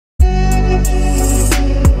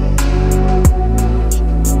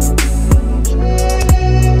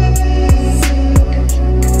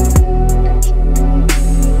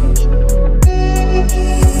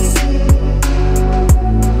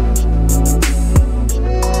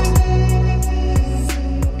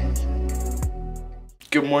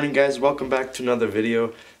Good morning guys, welcome back to another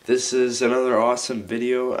video. This is another awesome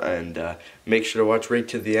video, and make sure to watch right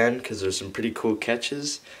to the end because there's some pretty cool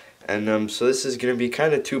catches. And so this is going to be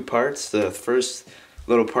kind of two parts. The first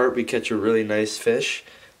little part we catch a really nice fish,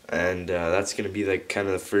 and that's going to be like kind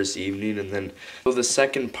of the first evening. And then so the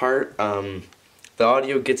second part, the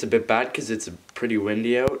audio gets a bit bad because it's pretty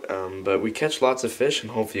windy out, but we catch lots of fish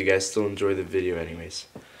and hopefully you guys still enjoy the video anyways.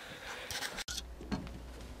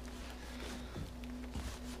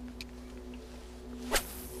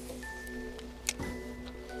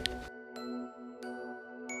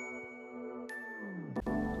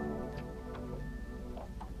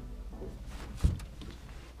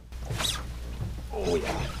 Oh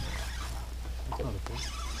yeah. That's not a fish.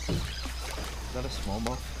 Is that a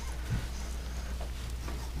smallmouth?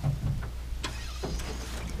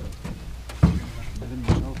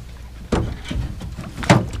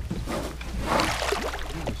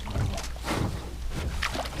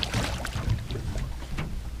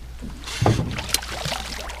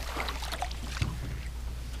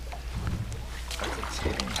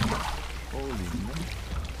 Holy man.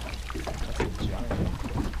 That's a giant.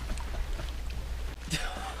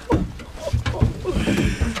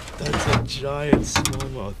 That's a giant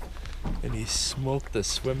smallmouth, and he smoked the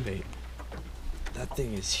swim bait. That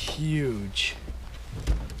thing is huge.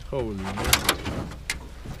 Holy man.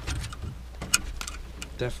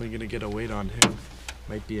 Definitely gonna get a weight on him.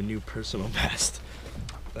 Might be a new personal best.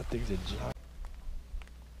 That thing's a giant.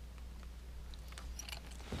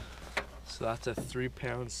 So that's a 3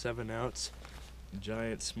 pound 7 ounce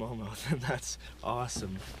giant smallmouth, and that's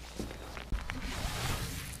awesome.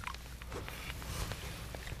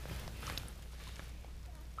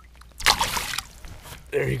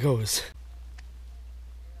 There he goes.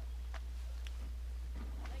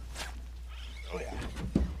 Oh yeah.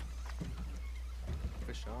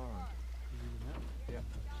 Fish on. Yeah.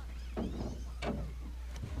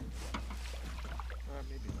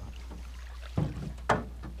 Maybe not.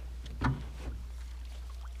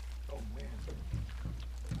 Oh man.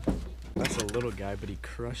 That's a little guy, but he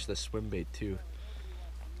crushed the swim bait too.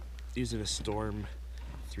 Using a Storm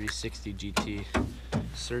 360 GT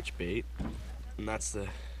search bait. And that's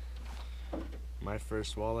my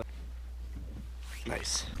first walleye.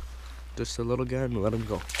 Nice. Just a little guy and let him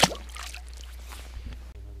go.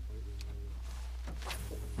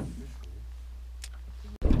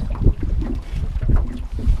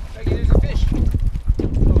 Hey, there's a fish.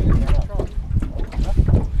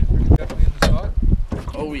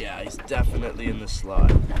 Oh yeah, he's definitely in the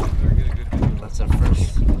slot. That's our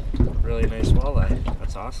first really nice walleye.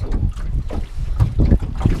 That's awesome.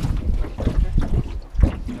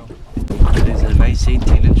 There's a nice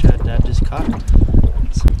 18-inch that Dad just caught.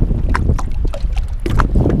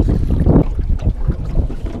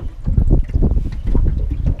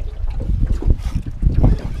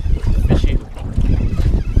 Fishy.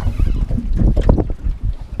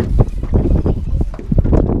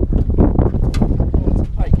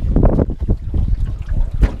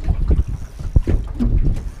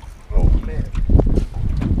 Oh man.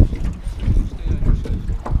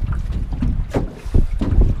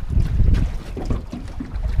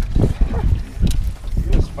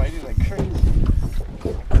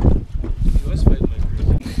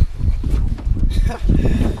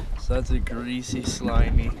 So that's a greasy,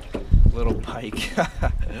 slimy little pike.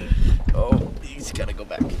 Oh, he's gotta go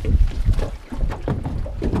back.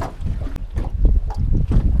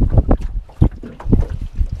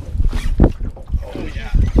 Oh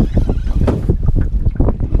yeah.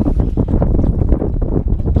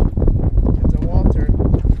 It's a Walter.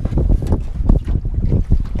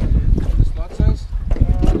 The slot size? I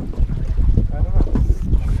don't know.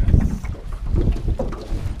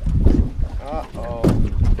 Uh-oh.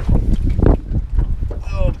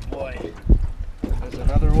 Oh boy. There's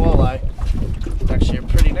another walleye. Actually a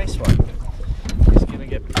pretty nice one. He's gonna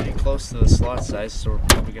get pretty close to the slot size, so we're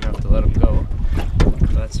probably gonna have to let him go. But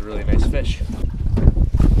that's a really nice fish.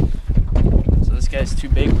 So this guy's too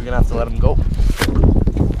big, we're gonna have to let him go.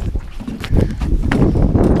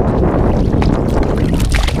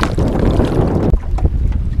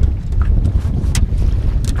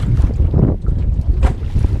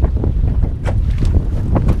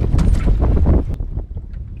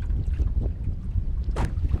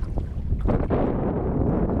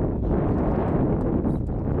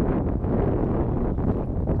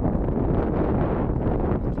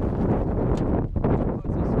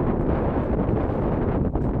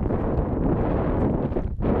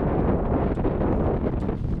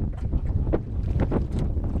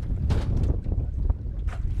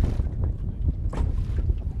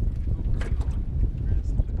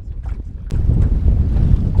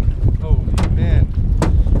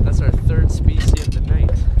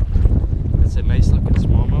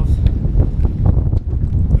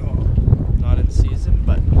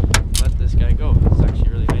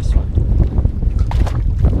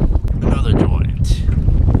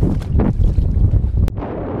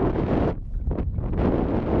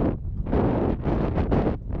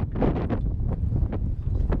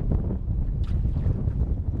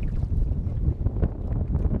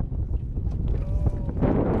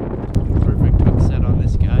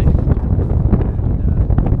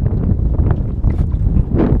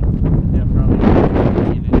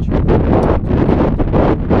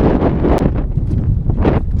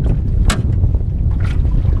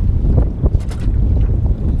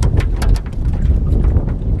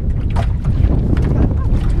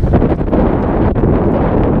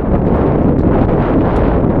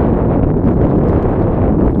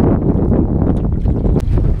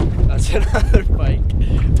 Another pike.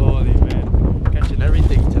 Holy man. Catching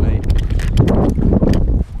everything tonight.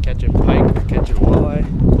 Catching pike, we're catching walleye,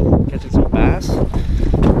 catching some bass. Well,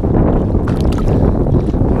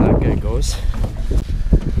 that guy goes.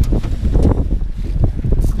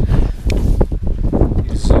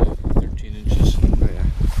 He's 13 inches. Oh, yeah.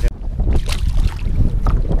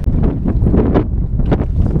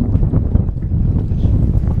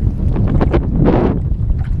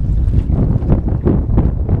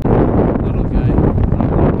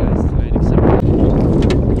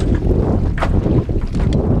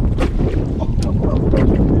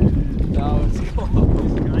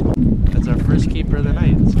 That's our first keeper of the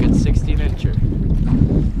night. It's a good 16-incher.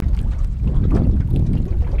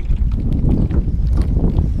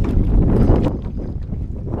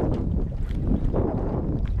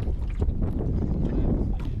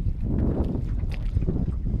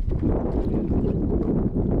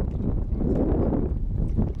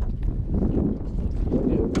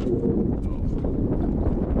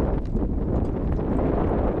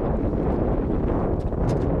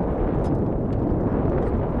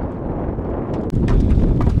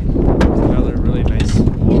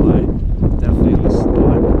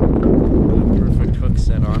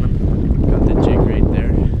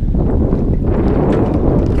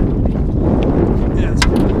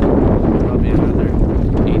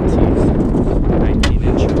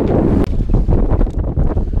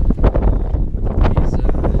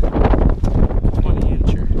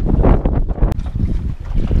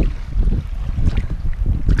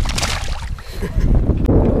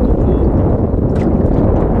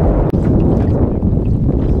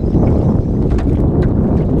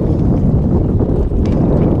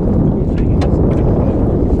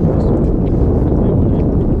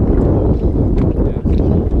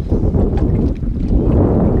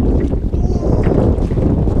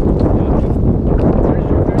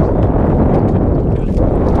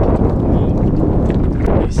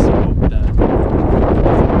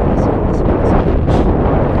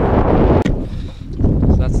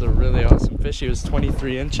 He was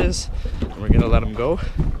 23 inches, and we're gonna let him go.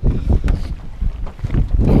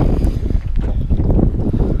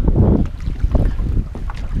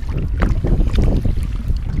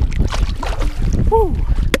 Woo!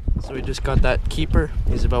 So we just got that keeper.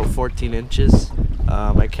 He's about 14 inches.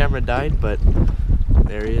 My camera died, but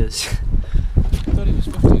there he is. I thought he was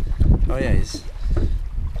 15. Oh yeah,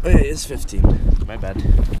 he is 15. My bad.